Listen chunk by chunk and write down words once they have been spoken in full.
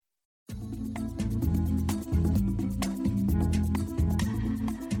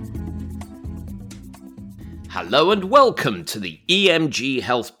Hello and welcome to the EMG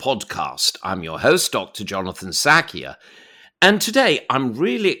Health Podcast. I'm your host, Dr. Jonathan Sakia, and today I'm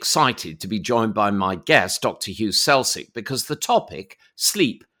really excited to be joined by my guest, Dr. Hugh Selsick, because the topic,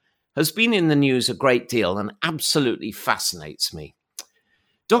 sleep, has been in the news a great deal and absolutely fascinates me.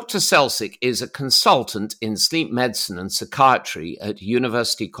 Dr. Selsick is a consultant in sleep medicine and psychiatry at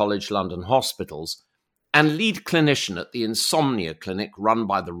University College London Hospitals and lead clinician at the Insomnia Clinic run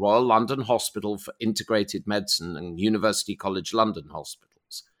by the Royal London Hospital for Integrated Medicine and University College London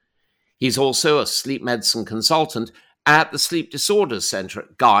Hospitals. He's also a sleep medicine consultant at the Sleep Disorders Centre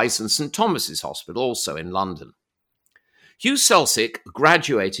at Guy's and St Thomas's Hospital, also in London. Hugh Selsick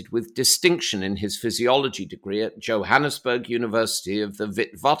graduated with distinction in his physiology degree at Johannesburg University of the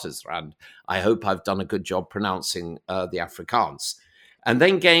Witwatersrand. I hope I've done a good job pronouncing the Afrikaans, and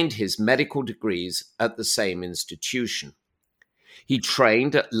then gained his medical degrees at the same institution. He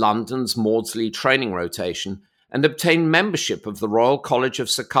trained at London's Maudsley Training Rotation and obtained membership of the Royal College of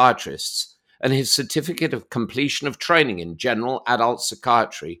Psychiatrists and his certificate of completion of training in general adult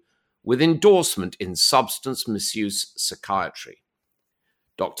psychiatry with endorsement in substance misuse psychiatry.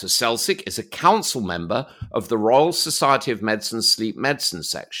 Dr. Selsick is a council member of the Royal Society of Medicine's Sleep Medicine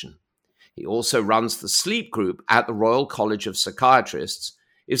section. He also runs the sleep group at the Royal College of Psychiatrists,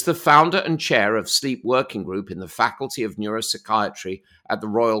 is the founder and chair of Sleep Working Group in the Faculty of Neuropsychiatry at the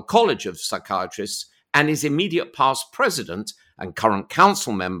Royal College of Psychiatrists, and is immediate past president and current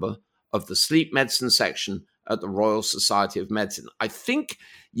council member of the Sleep Medicine section at the Royal Society of Medicine. I think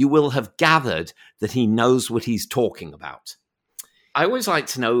you will have gathered that he knows what he's talking about. I always like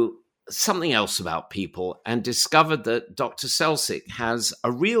to know something else about people and discovered that Dr. Selsick has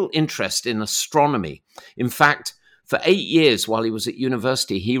a real interest in astronomy. In fact, for 8 years while he was at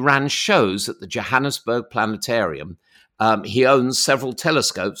university, he ran shows at the Johannesburg Planetarium. He owns several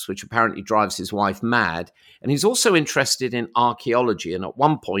telescopes, which apparently drives his wife mad. And he's also interested in archaeology and at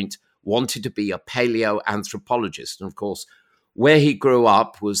one point wanted to be a paleoanthropologist. And of course, where he grew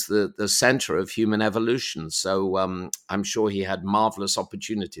up was the center of human evolution. So I'm sure he had marvelous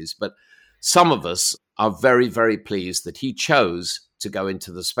opportunities. But some of us are very, very pleased that he chose to go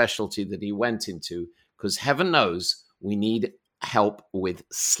into the specialty that he went into, because heaven knows we need help with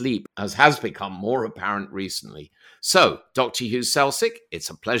sleep, as has become more apparent recently. So, Dr. Hugh Selsick, it's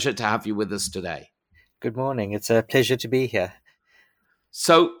a pleasure to have you with us today. Good morning. It's a pleasure to be here.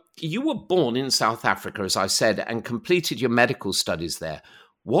 So, you were born in South Africa, as I said, and completed your medical studies there.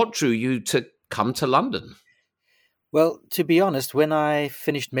 What drew you to come to London? Well, to be honest, when I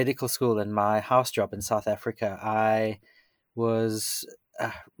finished medical school and my house job in South Africa, I was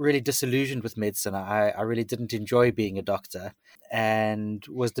really disillusioned with medicine. I really didn't enjoy being a doctor and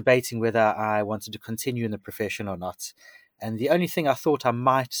was debating whether I wanted to continue in the profession or not. And the only thing I thought I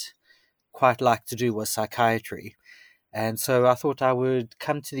might quite like to do was psychiatry. And so I thought I would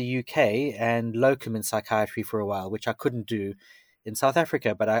come to the UK and locum in psychiatry for a while, which I couldn't do in South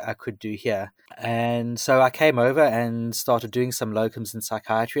Africa, but I could do here. And so I came over and started doing some locums in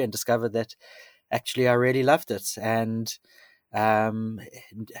psychiatry and discovered that actually I really loved it. And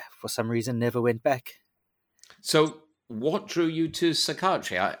for some reason, never went back. So what drew you to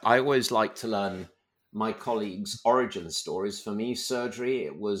psychiatry? I always like to learn my colleagues' origin stories. For me, surgery,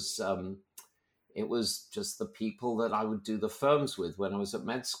 it was just the people that I would do the firms with when I was at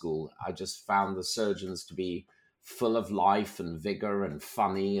med school. I just found the surgeons to be full of life and vigor and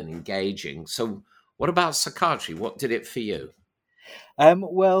funny and engaging. So what about psychiatry? What did it for you?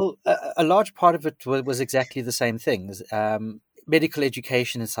 Well, a large part of it was exactly the same things. Medical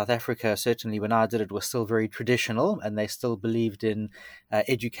education in South Africa, certainly when I did it, was still very traditional, and they still believed in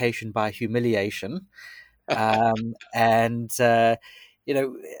education by humiliation. You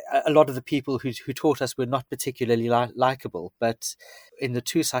know, a lot of the people who taught us were not particularly likable. But in the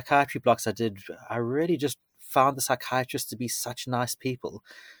 2 psychiatry blocks I did, I really just found the psychiatrists to be such nice people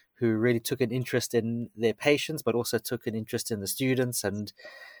who really took an interest in their patients, but also took an interest in the students and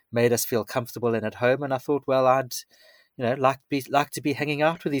made us feel comfortable and at home. And I thought, well, I'd like to be hanging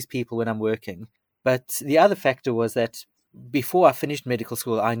out with these people when I'm working. But the other factor was that before I finished medical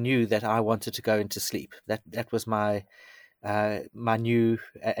school, I knew that I wanted to go into sleep. That was my new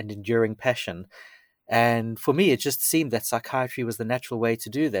and enduring passion. And for me, it just seemed that psychiatry was the natural way to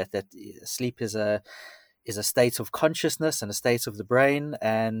do that, that sleep is a state of consciousness and a state of the brain.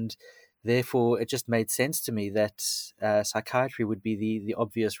 And therefore, it just made sense to me that psychiatry would be the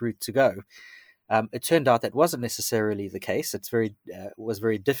obvious route to go. It turned out that wasn't necessarily the case. It was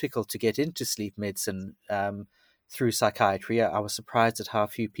very difficult to get into sleep medicine through psychiatry. I was surprised at how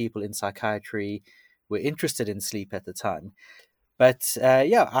few people in psychiatry were interested in sleep at the time. But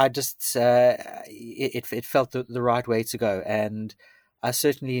I just it felt the right way to go, and I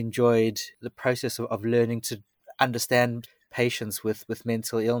certainly enjoyed the process of learning to understand patients with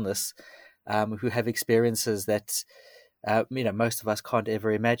mental illness who have experiences that most of us can't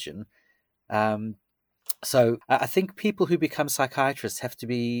ever imagine. So I think people who become psychiatrists have to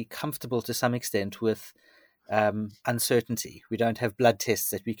be comfortable to some extent with uncertainty. We don't have blood tests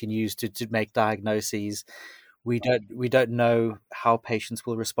that we can use to make diagnoses. We don't know how patients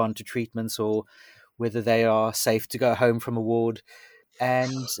will respond to treatments or whether they are safe to go home from a ward.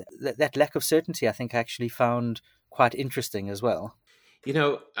 And that lack of certainty, I think, I actually found quite interesting as well.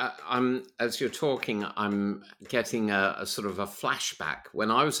 I'm as you're talking, I'm getting a sort of a flashback. When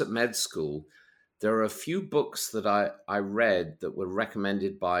I was at med school, there are a few books that I read that were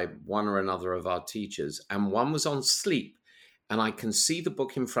recommended by one or another of our teachers, and one was on sleep. And I can see the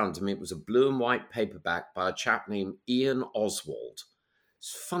book in front of me. It was a blue and white paperback by a chap named Ian Oswald.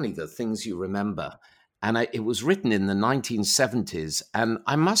 It's funny the things you remember. And it was written in the 1970s. And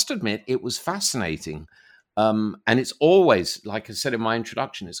I must admit, it was fascinating. And it's always, like I said in my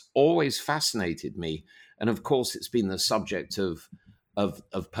introduction, it's always fascinated me. And of course, it's been the subject of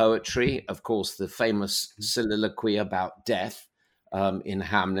poetry. Of course, the famous soliloquy about death in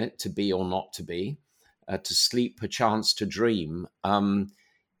Hamlet, to be or not to be. To sleep, perchance to dream.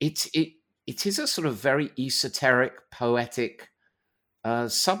 It is a sort of very esoteric, poetic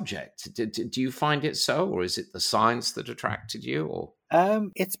subject. Do you find it so, or is it the science that attracted you? Or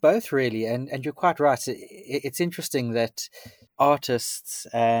It's both, really, and you're quite right. It's interesting that artists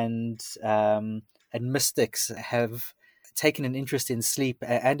and mystics have taken an interest in sleep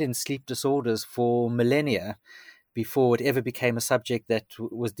and in sleep disorders for millennia, before it ever became a subject that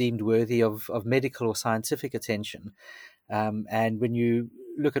was deemed worthy of medical or scientific attention. And when you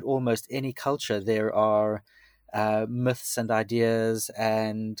look at almost any culture, there are myths and ideas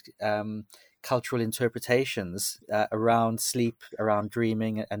and cultural interpretations around sleep, around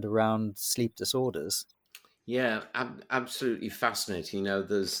dreaming, and around sleep disorders. yeah, absolutely fascinating.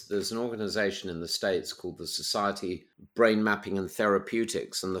 There's an organization in the States called the Society Brain Mapping and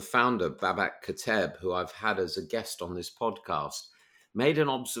Therapeutics, and the founder, Babak Kateb, who I've had as a guest on this podcast, made an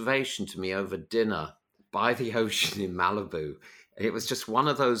observation to me over dinner by the ocean in Malibu. It was just one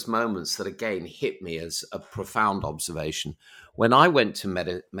of those moments that again hit me as a profound observation. When I went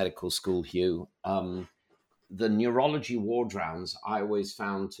to medical school, Hugh, the neurology ward rounds I always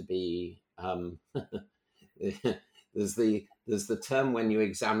found to be there's the term when you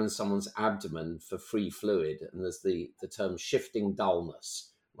examine someone's abdomen for free fluid, and there's the term shifting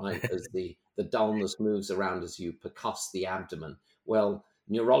dullness, right? As the dullness moves around as you percuss the abdomen. Well,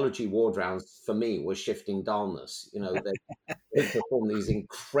 neurology ward rounds for me were shifting dullness. They perform these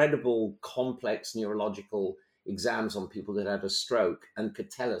incredible complex neurological exams on people that had a stroke and could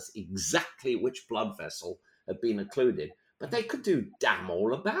tell us exactly which blood vessel had been occluded, but they could do damn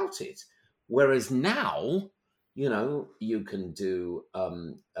all about it. Whereas now, you can do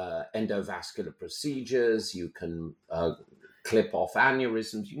endovascular procedures, you can clip off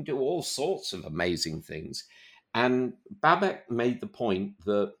aneurysms, you can do all sorts of amazing things. And Babak made the point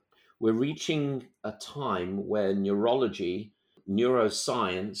that we're reaching a time where neurology,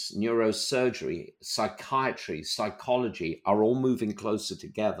 neuroscience, neurosurgery, psychiatry, psychology are all moving closer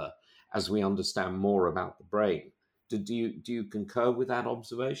together as we understand more about the brain. Do you concur with that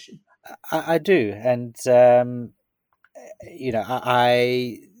observation? I do, and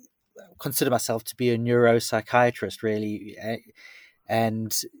I consider myself to be a neuropsychiatrist, really,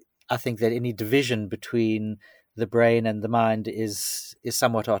 and I think that any division between the brain and the mind is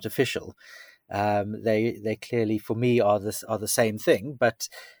somewhat artificial. They clearly, for me, are the same thing, but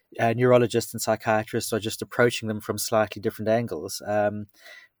neurologists and psychiatrists are just approaching them from slightly different angles.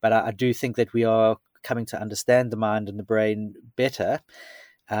 But I do think that we are coming to understand the mind and the brain better,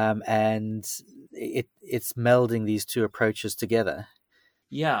 and it's melding these two approaches together.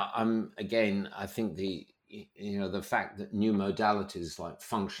 Yeah, again, I think the fact that new modalities like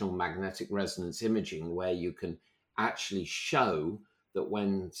functional magnetic resonance imaging, where you can actually show that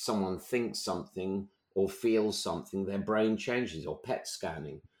when someone thinks something or feels something, their brain changes, or PET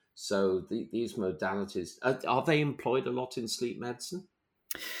scanning. So these modalities, are they employed a lot in sleep medicine?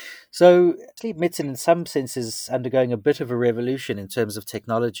 So sleep medicine, in some senses, is undergoing a bit of a revolution in terms of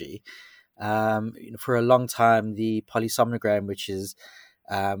technology. For a long time, the polysomnogram, which is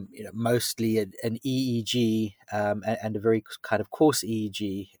mostly an EEG and a very kind of coarse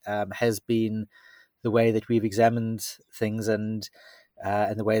EEG, has been the way that we've examined things and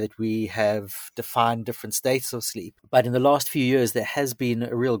the way that we have defined different states of sleep. But in the last few years, there has been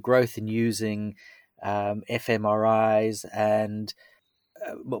a real growth in using fMRIs, and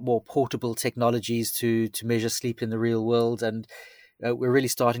more portable technologies to measure sleep in the real world. And we're really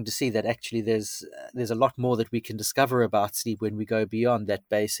starting to see that actually there's a lot more that we can discover about sleep when we go beyond that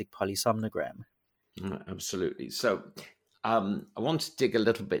basic polysomnogram. Absolutely. So I want to dig a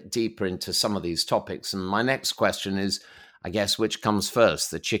little bit deeper into some of these topics. And my next question is, I guess, which comes first,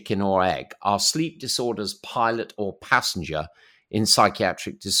 the chicken or egg? Are sleep disorders pilot or passenger in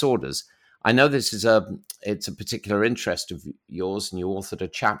psychiatric disorders? I know this is it's a particular interest of yours, and you authored a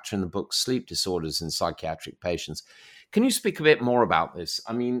chapter in the book Sleep Disorders in Psychiatric Patients. Can you speak a bit more about this?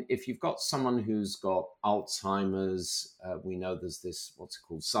 I mean, if you've got someone who's got Alzheimer's, we know there's this, what's it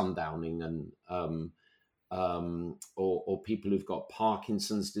called, sundowning, and or people who've got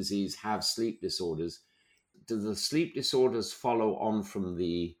Parkinson's disease have sleep disorders. Do the sleep disorders follow on from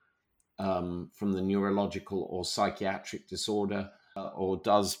the neurological or psychiatric disorder, or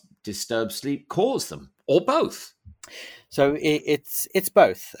does disturbed sleep cause them, or both? So it's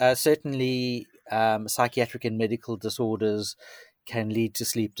both. Certainly, psychiatric and medical disorders can lead to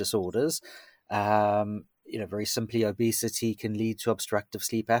sleep disorders. Very simply, obesity can lead to obstructive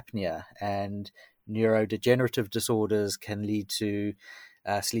sleep apnea, and neurodegenerative disorders can lead to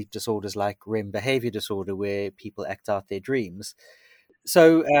sleep disorders like REM behavior disorder, where people act out their dreams.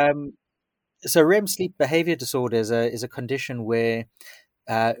 So REM sleep behavior disorder is a condition where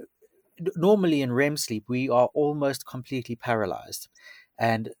normally in REM sleep, we are almost completely paralyzed.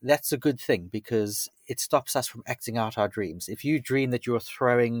 And that's a good thing because it stops us from acting out our dreams. If you dream that you're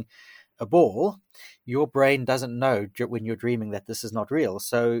throwing a ball, your brain doesn't know when you're dreaming that this is not real.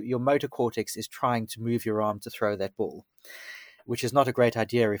 So your motor cortex is trying to move your arm to throw that ball, which is not a great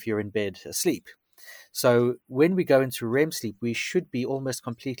idea if you're in bed asleep. So when we go into REM sleep, we should be almost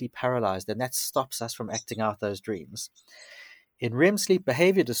completely paralyzed, and that stops us from acting out those dreams. In REM sleep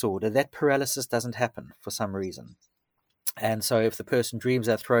behavior disorder, that paralysis doesn't happen for some reason. And so if the person dreams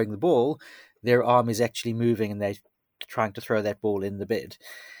they're throwing the ball, their arm is actually moving and they're trying to throw that ball in the bed.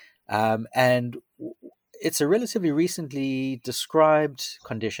 And it's a relatively recently described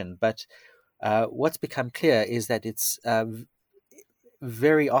condition, but what's become clear is that it's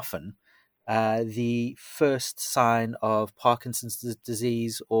very often the first sign of Parkinson's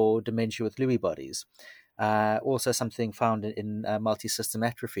disease or dementia with Lewy bodies. Also something found in multi-system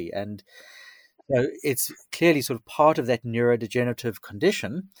atrophy. And so it's clearly sort of part of that neurodegenerative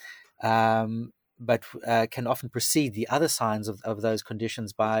condition, but can often precede the other signs of those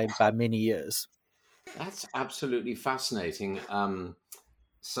conditions by many years. That's absolutely fascinating.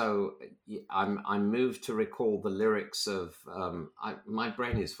 So I'm moved to recall the lyrics of my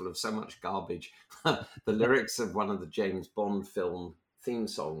brain is full of so much garbage. The lyrics of one of the James Bond film theme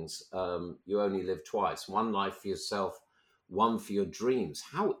songs. You only live twice. One life for yourself, one for your dreams.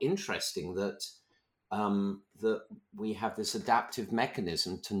 How interesting that that we have this adaptive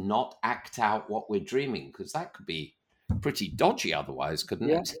mechanism to not act out what we're dreaming, because that could be pretty dodgy otherwise, couldn't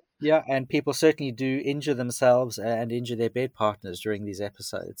it? Yeah, and people certainly do injure themselves and injure their bed partners during these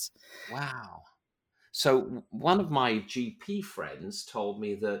episodes. Wow. So one of my GP friends told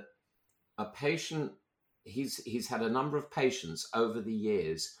me that a patient, he's had a number of patients over the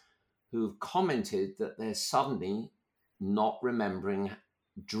years who've commented that they're suddenly not remembering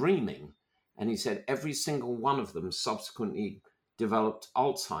dreaming. And he said every single one of them subsequently developed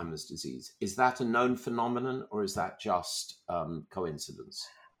Alzheimer's disease. Is that a known phenomenon, or is that just coincidence?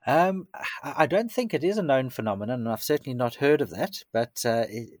 I don't think it is a known phenomenon, and I've certainly not heard of that, but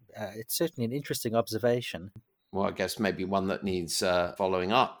it's certainly an interesting observation. Well, I guess maybe one that needs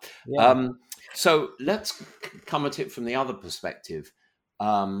following up. Yeah. So let's come at it from the other perspective.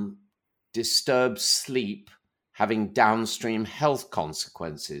 Disturbed sleep having downstream health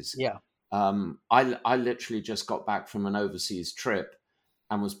consequences. Yeah. I literally just got back from an overseas trip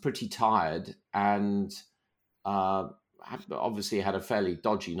and was pretty tired, and obviously had a fairly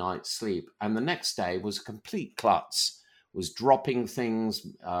dodgy night's sleep. And the next day was a complete klutz, was dropping things,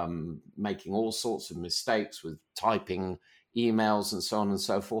 making all sorts of mistakes with typing emails and so on and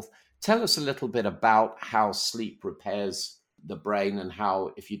so forth. Tell us a little bit about how sleep repairs the brain, and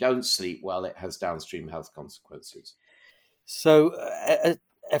how, if you don't sleep well, it has downstream health consequences. So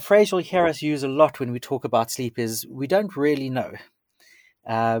a phrase you'll hear us use a lot when we talk about sleep is we don't really know.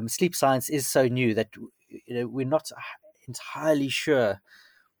 Sleep science is so new that we're not entirely sure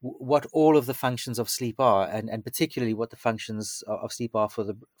what all of the functions of sleep are, and particularly what the functions of sleep are for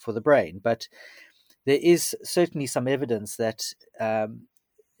the brain. But there is certainly some evidence that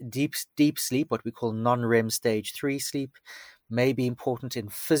deep sleep, what we call non-REM stage 3 sleep, may be important in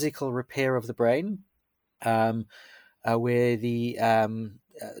physical repair of the brain, where the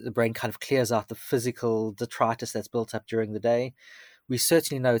the brain kind of clears out the physical detritus that's built up during the day. We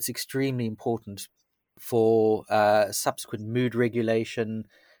certainly know it's extremely important for subsequent mood regulation,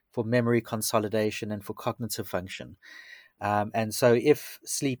 for memory consolidation, and for cognitive function. And so if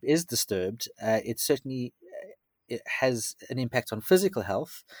sleep is disturbed, it certainly it has an impact on physical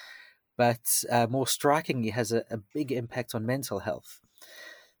health, but more strikingly has a big impact on mental health.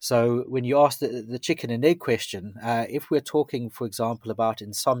 So when you ask the chicken and egg question, if we're talking, for example, about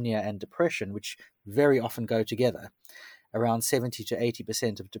insomnia and depression, which very often go together, around 70 to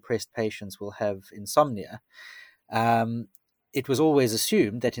 80% of depressed patients will have insomnia. It was always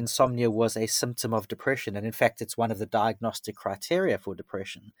assumed that insomnia was a symptom of depression, and in fact, it's one of the diagnostic criteria for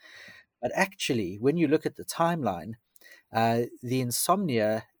depression. But actually, when you look at the timeline, the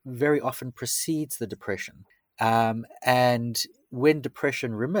insomnia very often precedes the depression. And when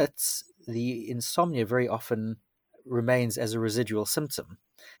depression remits, the insomnia very often remains as a residual symptom.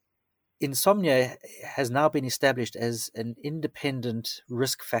 Insomnia has now been established as an independent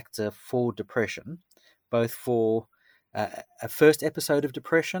risk factor for depression, both for a first episode of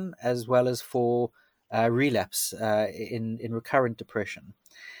depression as well as for relapse in recurrent depression.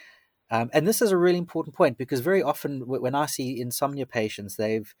 And this is a really important point because very often when I see insomnia patients,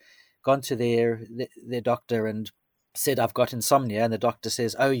 they've gone to their doctor and said, I've got insomnia, and the doctor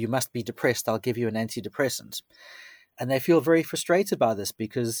says, oh, you must be depressed, I'll give you an antidepressant. And they feel very frustrated by this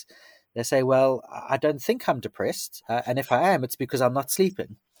because they say, well, I don't think I'm depressed, and if I am, it's because I'm not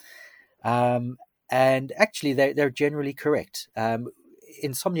sleeping. And actually, they're generally correct.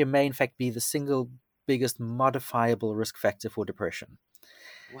 Insomnia may, in fact, be the single biggest modifiable risk factor for depression.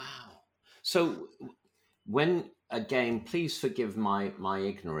 Wow. So when, again, please forgive my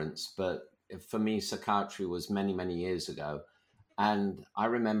ignorance, but for me, psychiatry was many, many years ago. And I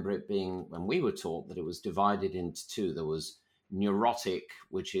remember it being, when we were taught, that it was divided into two. There was neurotic,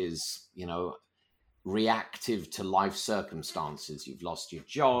 which is, reactive to life circumstances. You've lost your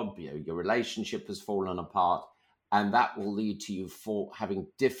job, your relationship has fallen apart, and that will lead to you having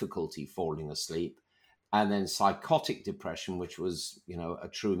difficulty falling asleep. And then psychotic depression, which was, a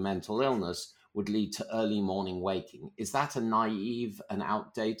true mental illness, would lead to early morning waking. Is that a naive and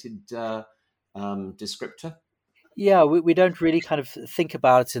outdated descriptor? Yeah, we don't really kind of think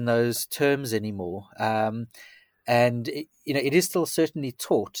about it in those terms anymore. And it is still certainly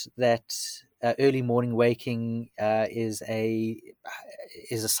taught that early morning waking is a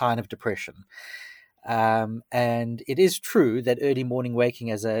sign of depression. And it is true that early morning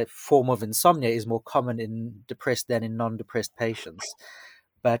waking as a form of insomnia is more common in depressed than in non-depressed patients.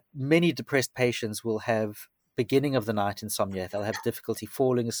 But many depressed patients will have beginning of the night insomnia. They'll have difficulty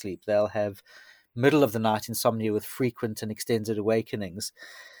falling asleep. They'll have middle of the night insomnia with frequent and extended awakenings.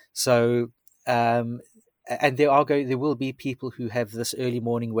 So, and there will be people who have this early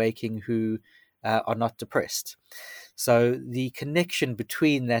morning waking who are not depressed. So the connection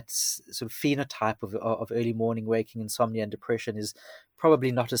between that sort of phenotype of early morning waking insomnia and depression is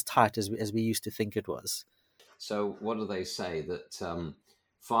probably not as tight as we used to think it was. So what do they say? That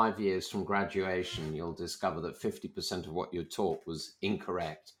 5 years from graduation, you'll discover that 50% of what you taught was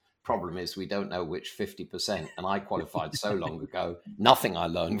incorrect. Problem is, we don't know which 50%. And I qualified so long ago, nothing I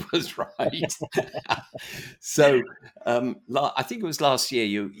learned was right. So I think it was last year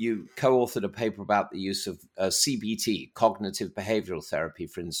you co-authored a paper about the use of CBT, cognitive behavioral therapy,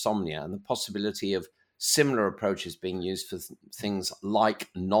 for insomnia, and the possibility of similar approaches being used for things like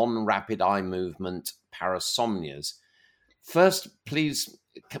non-rapid eye movement parasomnias. First, please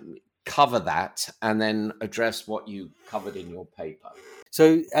cover that and then address what you covered in your paper.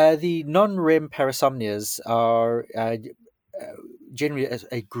 So the non-REM parasomnias are generally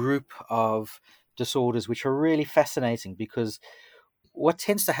a group of disorders which are really fascinating because what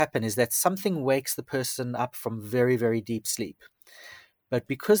tends to happen is that something wakes the person up from very, very deep sleep. But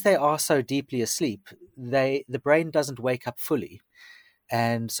because they are so deeply asleep, the brain doesn't wake up fully.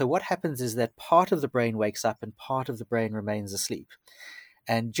 And so what happens is that part of the brain wakes up and part of the brain remains asleep.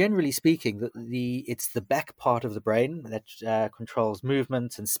 And generally speaking, it's the back part of the brain that controls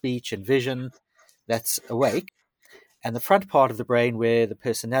movement and speech and vision that's awake. And the front part of the brain where the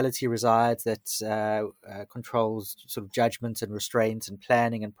personality resides that controls sort of judgment and restraint and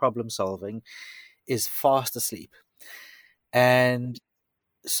planning and problem solving is fast asleep. And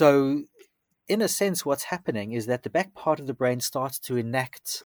so in a sense, what's happening is that the back part of the brain starts to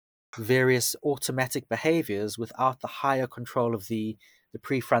enact various automatic behaviors without the higher control of the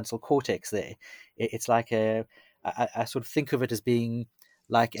prefrontal cortex there. It's like I sort of think of it as being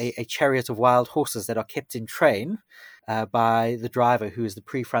like a chariot of wild horses that are kept in train by the driver, who is the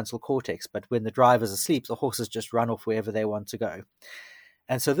prefrontal cortex. But when the driver's asleep, the horses just run off wherever they want to go.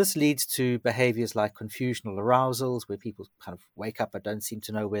 And so this leads to behaviors like confusional arousals, where people kind of wake up but don't seem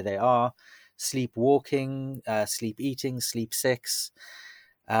to know where they are, sleepwalking, sleep eating, sleep sex,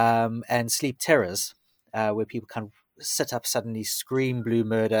 and sleep terrors, where people kind of sit up suddenly, scream blue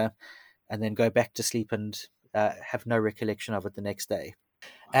murder, and then go back to sleep and have no recollection of it the next day.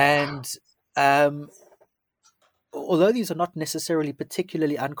 And although these are not necessarily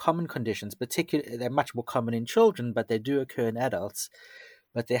particularly uncommon conditions, they're much more common in children, but they do occur in adults.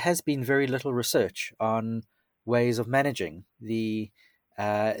 But there has been very little research on ways of managing these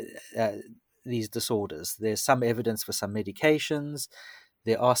disorders. There's some evidence for some medications.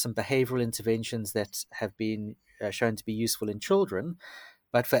 There are some behavioral interventions that have been shown to be useful in children,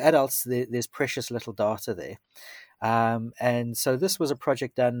 but for adults, there's precious little data there. And so this was a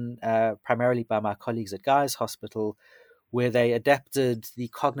project done primarily by my colleagues at Guy's Hospital, where they adapted the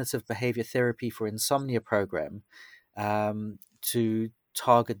cognitive behavior therapy for insomnia program to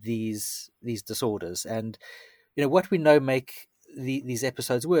target these disorders. And what we know make these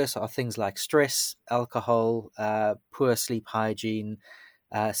episodes worse are things like stress, alcohol, poor sleep hygiene,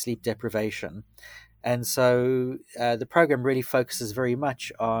 sleep deprivation. And so the program really focuses very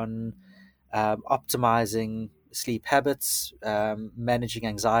much on optimizing sleep habits, managing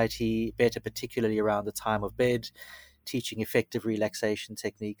anxiety better, particularly around the time of bed, teaching effective relaxation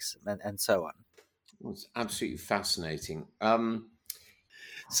techniques, and so on. Well, it's absolutely fascinating.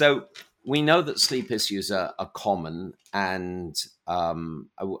 So we know that sleep issues are common, and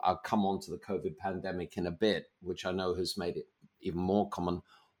I'll come on to the COVID pandemic in a bit, which I know has made it even more common.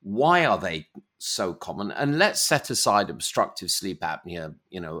 Why are they so common? And let's set aside obstructive sleep apnea,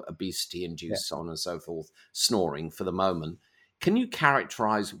 obesity-induced, so on and so forth, snoring for the moment. Can you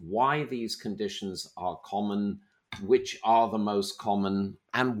characterize why these conditions are common, which are the most common,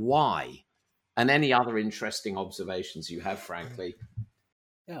 and why? And any other interesting observations you have, frankly.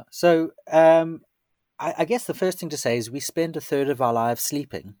 Yeah. So I guess the first thing to say is we spend a third of our lives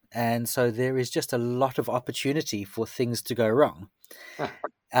sleeping. And so there is just a lot of opportunity for things to go wrong.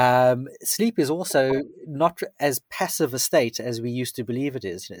 Sleep is also not as passive a state as we used to believe it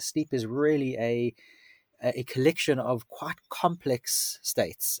is. Sleep is really a collection of quite complex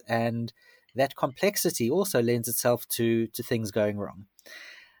states. And that complexity also lends itself to things going wrong.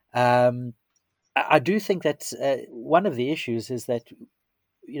 I do think that one of the issues is that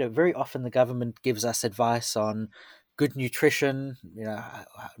very often the government gives us advice on good nutrition,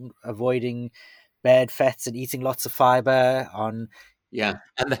 avoiding bad fats and eating lots of fiber. And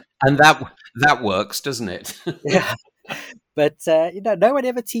that works, doesn't it? Yeah, but no one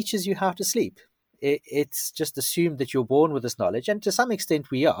ever teaches you how to sleep. It's just assumed that you're born with this knowledge, and to some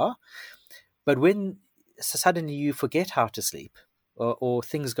extent we are. But when suddenly you forget how to sleep, or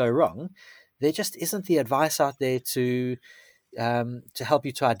things go wrong, there just isn't the advice out there to help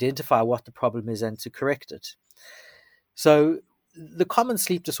you to identify what the problem is and to correct it. So the common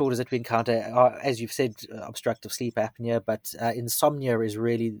sleep disorders that we encounter are, as you've said, obstructive sleep apnea, but insomnia is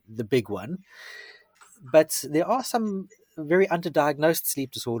really the big one. But there are some very underdiagnosed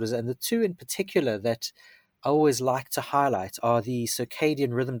sleep disorders, and the two in particular that I always like to highlight are the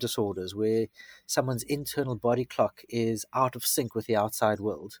circadian rhythm disorders, where someone's internal body clock is out of sync with the outside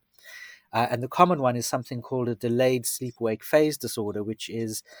world. And the common one is something called a delayed sleep-wake phase disorder, which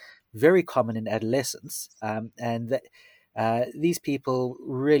is very common in adolescence. And these people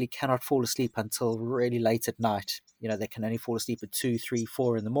really cannot fall asleep until really late at night. They can only fall asleep at 2, 3,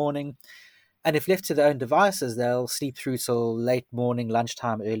 4 in the morning. And if left to their own devices, they'll sleep through till late morning,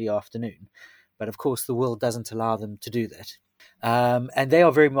 lunchtime, early afternoon. But of course, the world doesn't allow them to do that. And they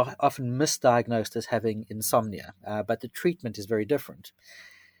are very often misdiagnosed as having insomnia, but the treatment is very different.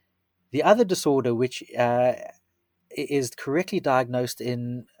 The other disorder, which is correctly diagnosed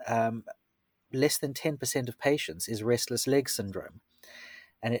in less than 10% of patients, is restless leg syndrome.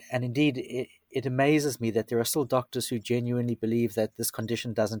 And indeed, it amazes me that there are still doctors who genuinely believe that this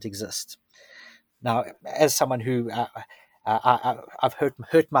condition doesn't exist. Now, as someone who I've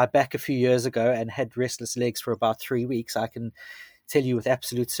hurt my back a few years ago and had restless legs for about 3 weeks, I can tell you with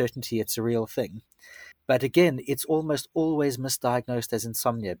absolute certainty it's a real thing. But again, it's almost always misdiagnosed as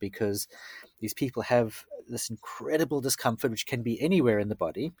insomnia because these people have this incredible discomfort, which can be anywhere in the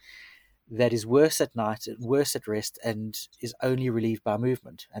body, that is worse at night, worse at rest, and is only relieved by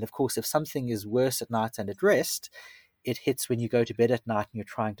movement. And of course, if something is worse at night and at rest, it hits when you go to bed at night and you're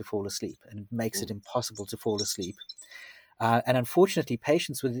trying to fall asleep, and it makes it impossible to fall asleep. And unfortunately,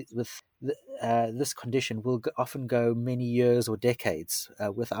 patients with this condition will often go many years or decades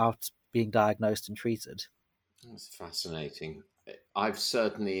without being diagnosed and treated. That's fascinating. I've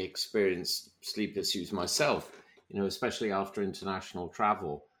certainly experienced sleep issues myself especially after international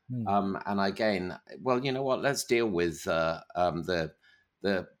travel. Mm. And again, well, you know what? Let's deal with the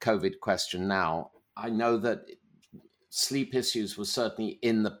COVID question now. I know that sleep issues were certainly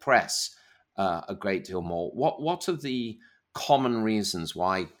in the press a great deal more. What are the common reasons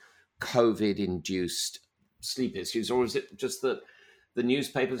why COVID induced sleep issues, or is it just that the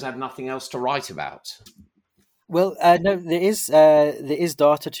newspapers have nothing else to write about? Well, no, there is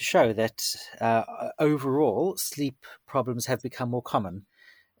data to show that overall sleep problems have become more common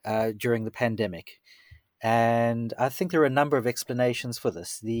during the pandemic, and I think there are a number of explanations for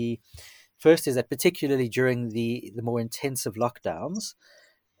this. The first is that particularly during the more intensive lockdowns,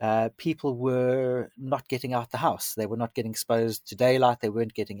 people were not getting out the house. They were not getting exposed to daylight. They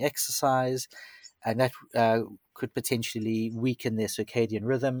weren't getting exercise, and that could potentially weaken their circadian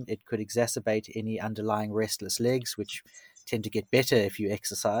rhythm. It could exacerbate any underlying restless legs, which tend to get better if you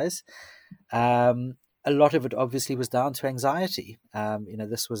exercise. A lot of it obviously was down to anxiety.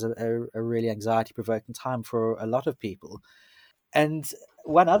 This was a really anxiety-provoking time for a lot of people. And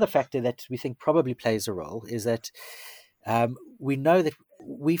one other factor that we think probably plays a role is that we know that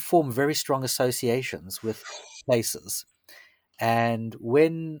we form very strong associations with places. And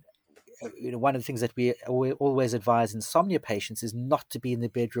when one of the things that we always advise insomnia patients is not to be in the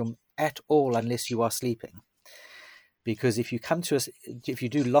bedroom at all unless you are sleeping. Because if you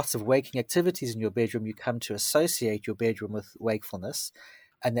do lots of waking activities in your bedroom, you come to associate your bedroom with wakefulness,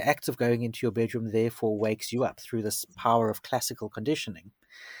 and the act of going into your bedroom therefore wakes you up through this power of classical conditioning.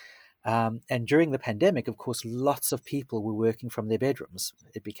 And during the pandemic, of course, lots of people were working from their bedrooms.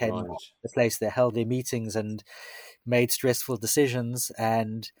 It became Right. the place they held their meetings and made stressful decisions,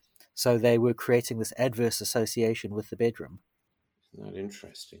 and so they were creating this adverse association with the bedroom. Isn't that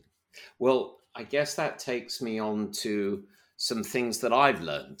interesting? Well, I guess that takes me on to some things that I've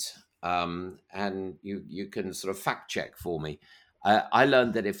learned, and you can sort of fact check for me. I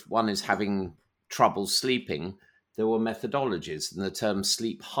learned that if one is having trouble sleeping, there were methodologies, and the term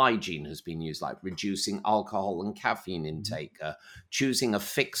sleep hygiene has been used, like reducing alcohol and caffeine intake, choosing a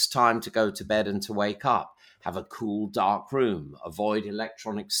fixed time to go to bed and to wake up, have a cool, dark room, avoid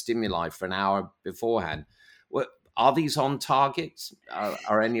electronic stimuli for an hour beforehand. Are these on target?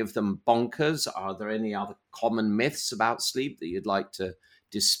 Are any of them bonkers? Are there any other common myths about sleep that you'd like to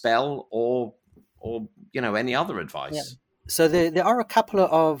dispel, or any other advice? Yeah. So there are a couple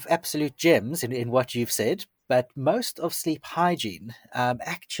of absolute gems in what you've said, but most of sleep hygiene,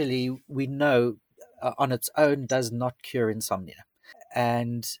 actually, we know on its own does not cure insomnia.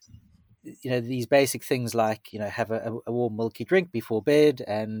 And these basic things like have a warm milky drink before bed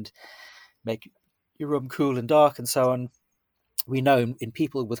and make your room cool and dark and so on. We know in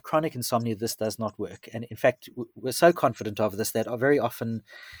people with chronic insomnia this does not work, and in fact we're so confident of this that very often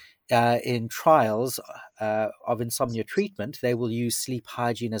in trials of insomnia treatment they will use sleep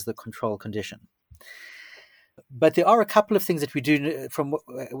hygiene as the control condition. But there are a couple of things that we do from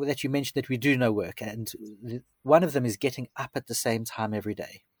that you mentioned that we do know work, and one of them is getting up at the same time every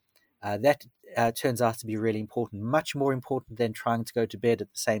day. That turns out to be really important, much more important than trying to go to bed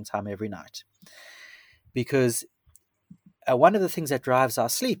at the same time every night. Because one of the things that drives our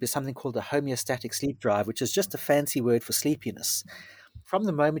sleep is something called the homeostatic sleep drive, which is just a fancy word for sleepiness. From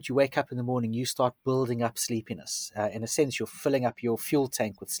the moment you wake up in the morning, you start building up sleepiness. In a sense, you're filling up your fuel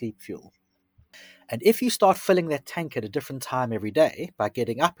tank with sleep fuel. And if you start filling that tank at a different time every day, by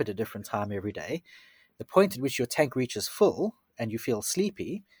getting up at a different time every day, the point at which your tank reaches full and you feel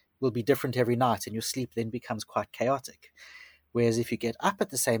sleepy will be different every night, and your sleep then becomes quite chaotic. Whereas if you get up at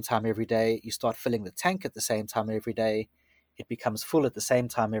the same time every day, you start filling the tank at the same time every day, it becomes full at the same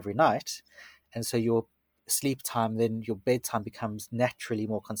time every night, and so your sleep time, then your bedtime becomes naturally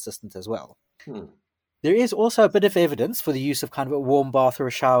more consistent as well. There is also a bit of evidence for the use of kind of a warm bath or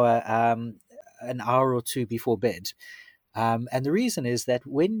a shower an hour or two before bed. And the reason is that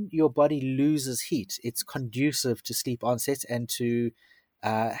when your body loses heat, it's conducive to sleep onset and to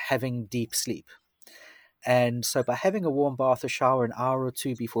having deep sleep. And so by having a warm bath or shower an hour or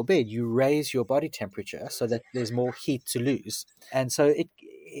two before bed, you raise your body temperature so that there's more heat to lose. And so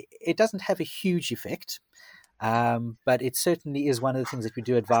it doesn't have a huge effect, but it certainly is one of the things that we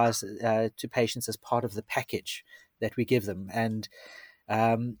do advise to patients as part of the package that we give them. And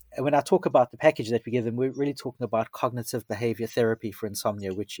when I talk about the package that we give them, we're really talking about cognitive behavior therapy for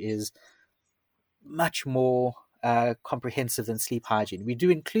insomnia, which is much more comprehensive than sleep hygiene. We do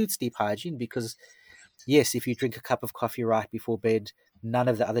include sleep hygiene because, yes, if you drink a cup of coffee right before bed, none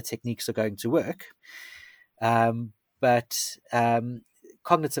of the other techniques are going to work. But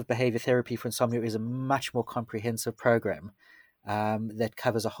cognitive behavior therapy for insomnia is a much more comprehensive program that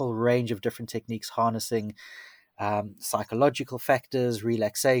covers a whole range of different techniques, harnessing psychological factors,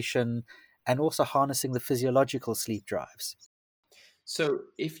 relaxation, and also harnessing the physiological sleep drives. So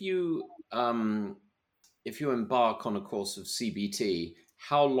if you embark on a course of CBT,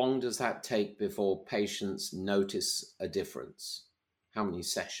 how long does that take before patients notice a difference? How many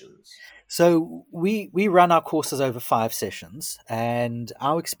sessions? So we run our courses over 5 sessions, and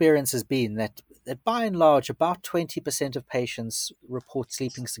our experience has been that by and large, about 20% of patients report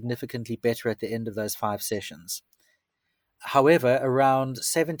sleeping significantly better at the end of those 5 sessions. However, around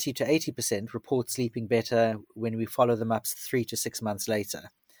 70 to 80% report sleeping better when we follow them up 3 to 6 months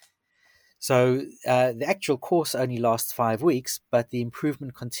later. So the actual course only lasts 5 weeks, but the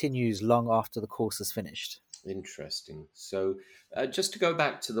improvement continues long after the course is finished. Interesting. So just to go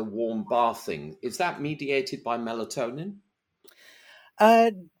back to the warm bath thing, is that mediated by melatonin?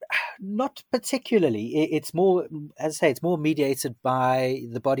 Uh, Not particularly. It's more, as I say, it's more mediated by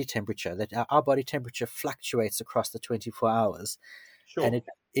the body temperature. That our body temperature fluctuates across the 24 hours, and Sure.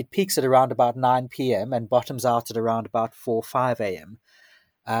 it peaks at around about 9 p.m. and bottoms out at around about 5 a.m.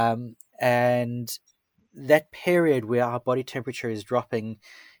 And that period where our body temperature is dropping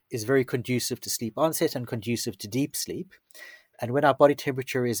is very conducive to sleep onset and conducive to deep sleep. And when our body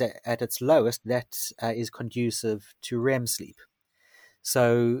temperature is at its lowest, that is conducive to REM sleep.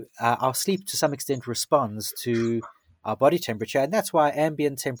 So our sleep to some extent responds to our body temperature, and that's why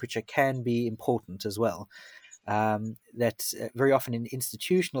ambient temperature can be important as well. That very often in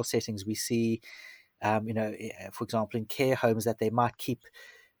institutional settings we see, for example, in care homes that they might keep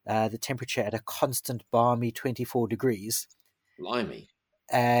the temperature at a constant balmy 24 degrees. Blimey.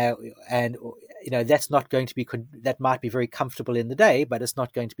 And that's not going to be that might be very comfortable in the day, but it's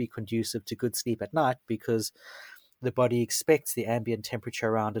not going to be conducive to good sleep at night, because the body expects the ambient temperature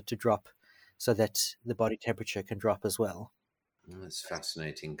around it to drop so that the body temperature can drop as well. That's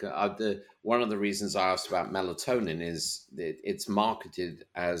fascinating. One of the reasons I asked about melatonin is that it's marketed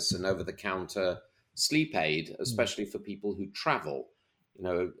as an over-the-counter sleep aid, especially for people who travel.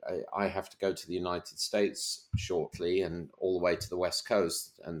 I have to go to the United States shortly and all the way to the West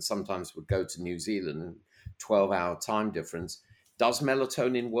Coast, and sometimes would go to New Zealand, 12-hour time difference. Does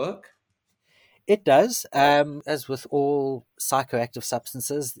melatonin work? It does. As with all psychoactive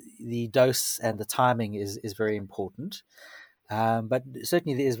substances, the dose and the timing is very important. But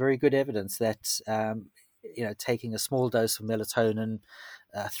certainly there is very good evidence that taking a small dose of melatonin,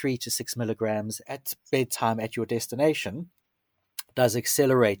 3 to 6 milligrams at bedtime at your destination, does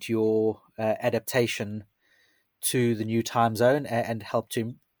accelerate your adaptation to the new time zone and help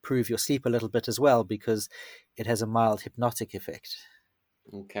to improve your sleep a little bit as well, because it has a mild hypnotic effect.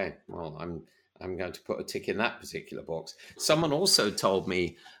 Okay, well, I'm going to put a tick in that particular box. Someone also told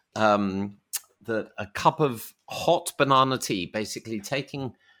me that a cup of hot banana tea, basically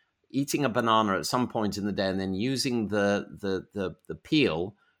eating a banana at some point in the day and then using the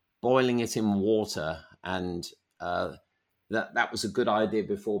peel, boiling it in water, and that was a good idea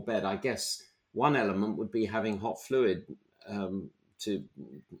before bed. I guess one element would be having hot fluid to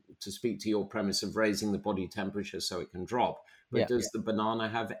speak to your premise of raising the body temperature so it can drop. But does the banana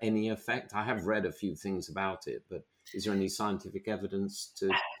have any effect? I have read a few things about it, but is there any scientific evidence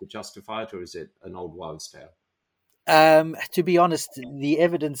to justify it, or is it an old wives' tale? To be honest, the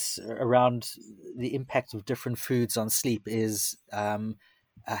evidence around the impact of different foods on sleep is either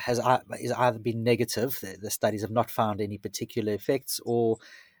been negative. The studies have not found any particular effects, or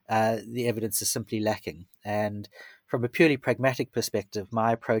the evidence is simply lacking. And from a purely pragmatic perspective,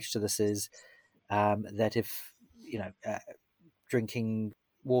 my approach to this is that if drinking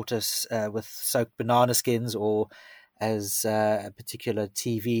water with soaked banana skins, or as a particular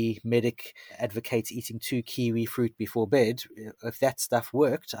TV medic advocates, eating 2 kiwi fruit before bed, if that stuff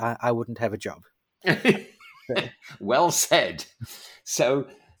worked, I wouldn't have a job. Well said. So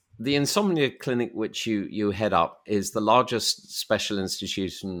the insomnia clinic which you head up is the largest special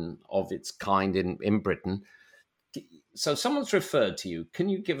institution of its kind in Britain. So someone's referred to you. Can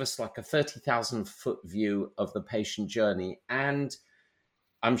you give us like a 30,000-foot view of the patient journey? And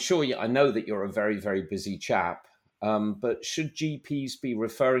I'm sure I know that you're a very, very busy chap, but should GPs be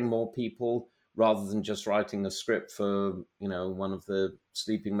referring more people rather than just writing a script for, one of the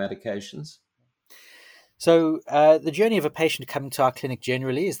sleeping medications? So the journey of a patient coming to our clinic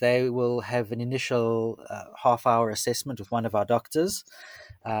generally is they will have an initial half-hour assessment with one of our doctors,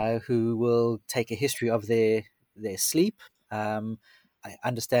 who will take a history of their sleep, I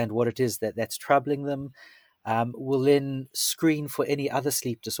understand what it is that's troubling them. Will then screen for any other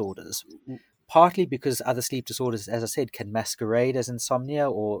sleep disorders, partly because other sleep disorders, as I said, can masquerade as insomnia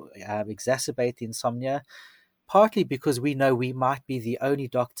or exacerbate the insomnia, partly because we know we might be the only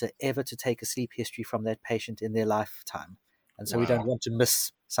doctor ever to take a sleep history from that patient in their lifetime. And so we don't want to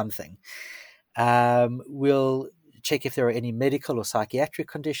miss something. We'll check if there are any medical or psychiatric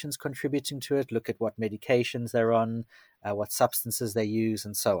conditions contributing to it, look at what medications they're on, what substances they use,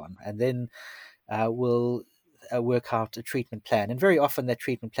 and so on. And then we'll work out a treatment plan. And very often that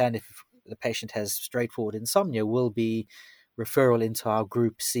treatment plan, if the patient has straightforward insomnia, will be referral into our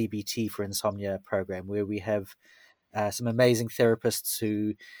group CBT for insomnia program, where we have some amazing therapists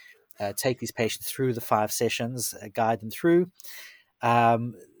who take these patients through the 5 sessions, guide them through.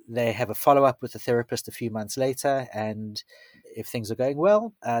 They have a follow-up with the therapist a few months later, and if things are going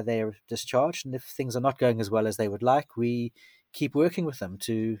well, they are discharged. And if things are not going as well as they would like, we keep working with them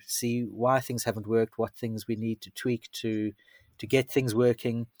to see why things haven't worked, what things we need to tweak to get things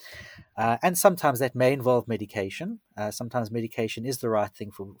working. And sometimes that may involve medication. Sometimes medication is the right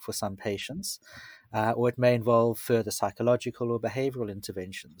thing for some patients, or it may involve further psychological or behavioral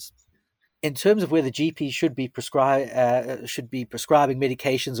interventions. In terms of whether GPs should be prescribing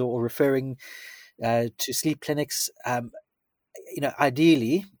medications or referring to sleep clinics,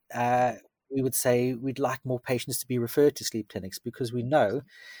 ideally, we would say we'd like more patients to be referred to sleep clinics, because we know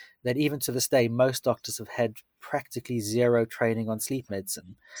that even to this day, most doctors have had practically zero training on sleep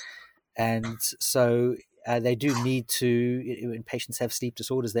medicine. And so they do need to, when patients have sleep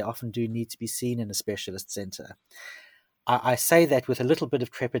disorders, they often do need to be seen in a specialist center. I say that with a little bit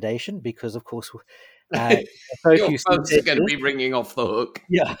of trepidation because, of course, your phones are going to be ringing off the hook.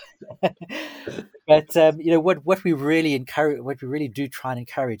 Yeah. But what we really encourage, what we really do try and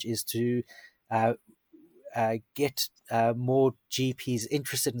encourage, is to get more GPs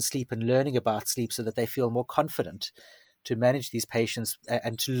interested in sleep and learning about sleep, so that they feel more confident to manage these patients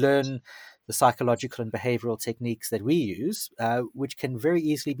and to learn the psychological and behavioral techniques that we use, which can very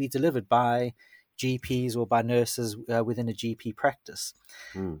easily be delivered by GPs or by nurses within a GP practice.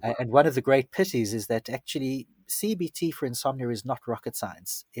 And one of the great pities is that actually CBT for insomnia is not rocket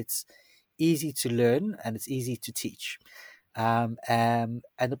science. It's easy to learn and it's easy to teach. And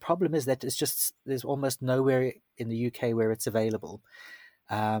the problem is that there's almost nowhere in the UK where it's available.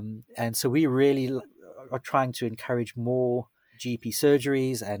 And so we really are trying to encourage more GP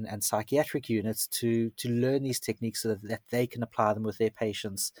surgeries and psychiatric units to learn these techniques so that they can apply them with their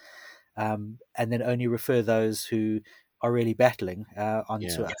patients, and then only refer those who are really battling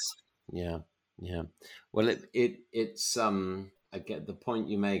onto us. Yeah. Well, it's I get the point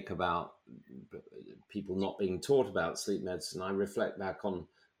you make about people not being taught about sleep medicine. I reflect back on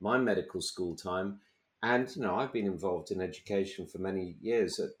my medical school time, and I've been involved in education for many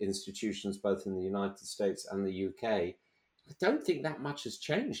years at institutions both in the United States and the UK. I don't think that much has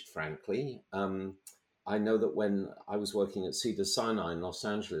changed, frankly. I know that when I was working at Cedars-Sinai in Los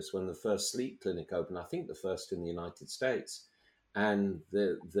Angeles, when the first sleep clinic opened, I think the first in the United States, and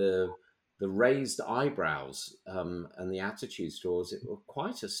the raised eyebrows and the attitudes towards it were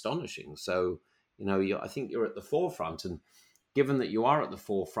quite astonishing. So, I think you're at the forefront. And given that you are at the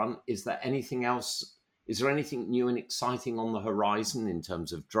forefront, is there anything else? Is there anything new and exciting on the horizon in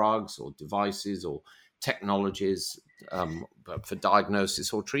terms of drugs or devices or technologies for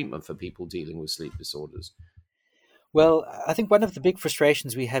diagnosis or treatment for people dealing with sleep disorders? Well, I think one of the big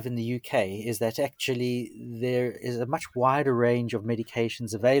frustrations we have in the UK is that actually there is a much wider range of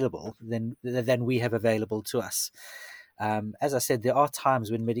medications available than we have available to us. As I said, there are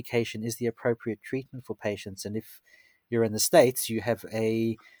times when medication is the appropriate treatment for patients, and if you're in the States, you have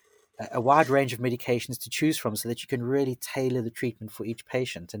a wide range of medications to choose from, so that you can really tailor the treatment for each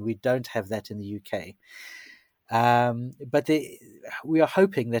patient, and we don't have that in the UK. But we are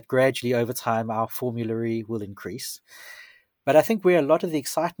hoping that gradually over time our formulary will increase. But I think where a lot of the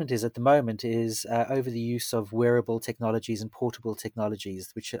excitement is at the moment is over the use of wearable technologies and portable technologies,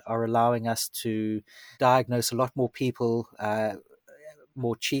 which are allowing us to diagnose a lot more people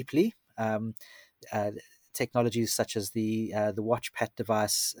more cheaply. Technologies such as the WatchPat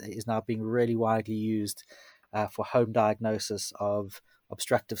device is now being really widely used for home diagnosis of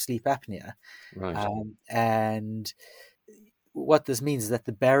obstructive sleep apnea. Right. And what this means is that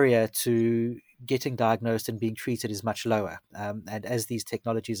the barrier to getting diagnosed and being treated is much lower. And as these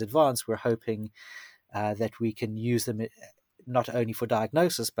technologies advance, we're hoping that we can use them not only for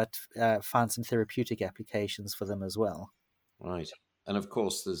diagnosis, but find some therapeutic applications for them as well. Right. And of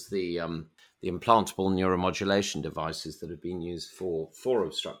course, there's the implantable neuromodulation devices that have been used for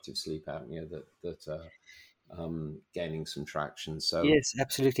obstructive sleep apnea that are gaining some traction. So yes,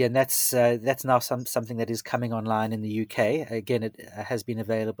 absolutely, and that's now something that is coming online in the UK. Again, it has been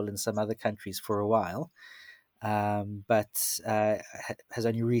available in some other countries for a while, but has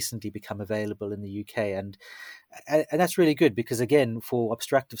only recently become available in the UK. And that's really good because, again, for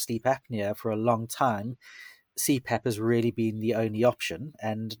obstructive sleep apnea, for a long time, CPAP has really been the only option,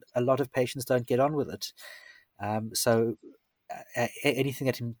 and a lot of patients don't get on with it. So anything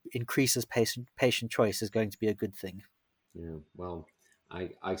that increases patient choice is going to be a good thing. Yeah, well,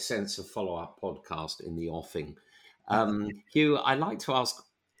 I sense a follow-up podcast in the offing. Hugh, I like to ask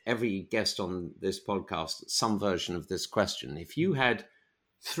every guest on this podcast some version of this question. If you had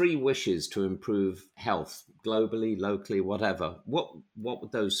 3 wishes to improve health globally, locally, whatever, what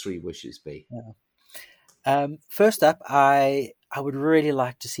would those 3 wishes be? First up, I would really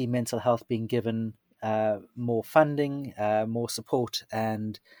like to see mental health being given more funding, more support,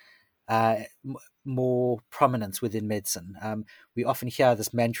 and more prominence within medicine. We often hear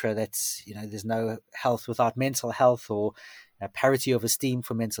this mantra that's, there's no health without mental health, or parity of esteem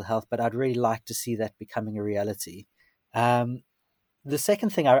for mental health, but I'd really like to see that becoming a reality. The second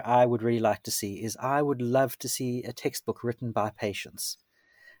thing I would really like to see is I would love to see a textbook written by patients,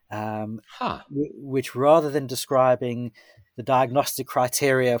 which, rather than describing the diagnostic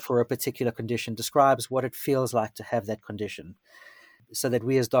criteria for a particular condition, describes what it feels like to have that condition, so that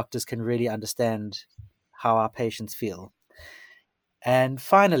we as doctors can really understand how our patients feel. And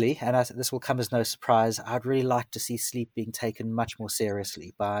finally, and this will come as no surprise, I'd really like to see sleep being taken much more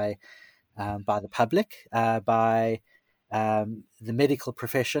seriously by the public, by the medical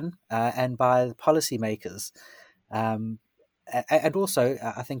profession, and by the policymakers, and also,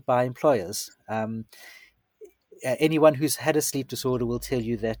 I think, by employers. Anyone who's had a sleep disorder will tell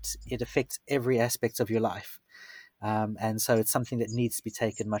you that it affects every aspect of your life. And so it's something that needs to be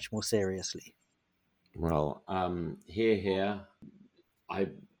taken much more seriously. Well, here, I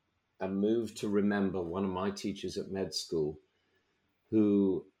am moved to remember one of my teachers at med school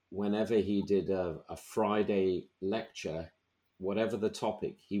who, whenever he did a Friday lecture, whatever the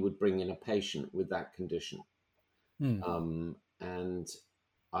topic, he would bring in a patient with that condition. And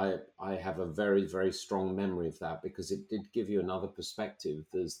I have a very, very strong memory of that because it did give you another perspective.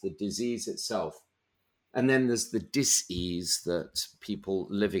 There's the disease itself, and then there's the dis-ease that people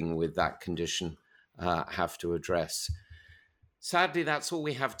living with that condition have to address. Sadly, that's all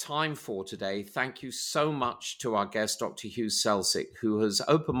we have time for today. Thank you so much to our guest, Dr. Hugh Selsick, who has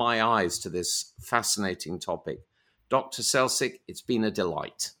opened my eyes to this fascinating topic. Dr. Selsick, it's been a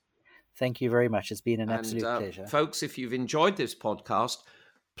delight. Thank you very much. It's been an absolute pleasure. Folks, if you've enjoyed this podcast,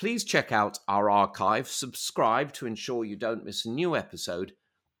 please check out our archive, subscribe to ensure you don't miss a new episode,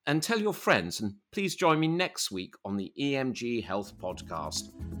 and tell your friends. And please join me next week on the EMG Health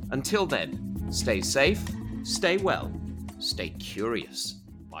Podcast. Until then, stay safe, stay well, stay curious.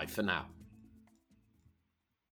 Bye for now.